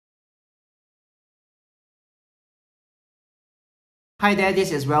Hi there,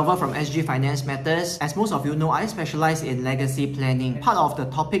 this is Relva from SG Finance Matters. As most of you know, I specialize in legacy planning. Part of the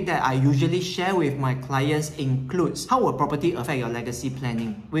topic that I usually share with my clients includes how will property affect your legacy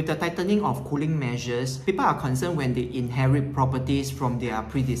planning. With the tightening of cooling measures, people are concerned when they inherit properties from their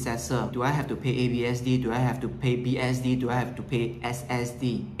predecessor. Do I have to pay ABSD? Do I have to pay BSD? Do I have to pay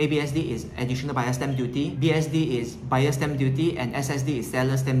SSD? ABSD is additional buyer stamp duty, BSD is buyer stamp duty, and SSD is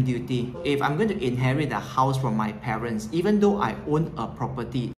seller stamp duty. If I'm going to inherit a house from my parents, even though I own a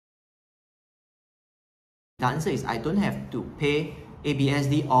property, the answer is I don't have to pay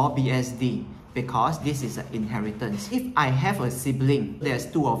ABSD or BSD because this is an inheritance. If I have a sibling, there's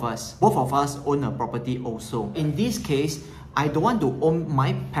two of us, both of us own a property also. In this case, I don't want to own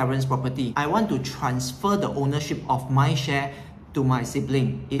my parents' property. I want to transfer the ownership of my share to my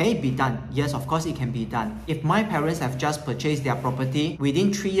sibling. It can be done. Yes, of course it can be done. If my parents have just purchased their property,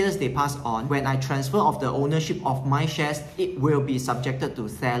 within 3 years they pass on, when I transfer of the ownership of my shares, it will be subjected to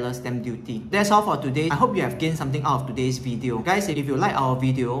seller stamp duty. That's all for today. I hope you have gained something out of today's video. Guys, if you like our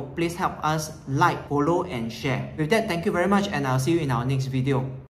video, please help us like, follow and share. With that, thank you very much and I'll see you in our next video.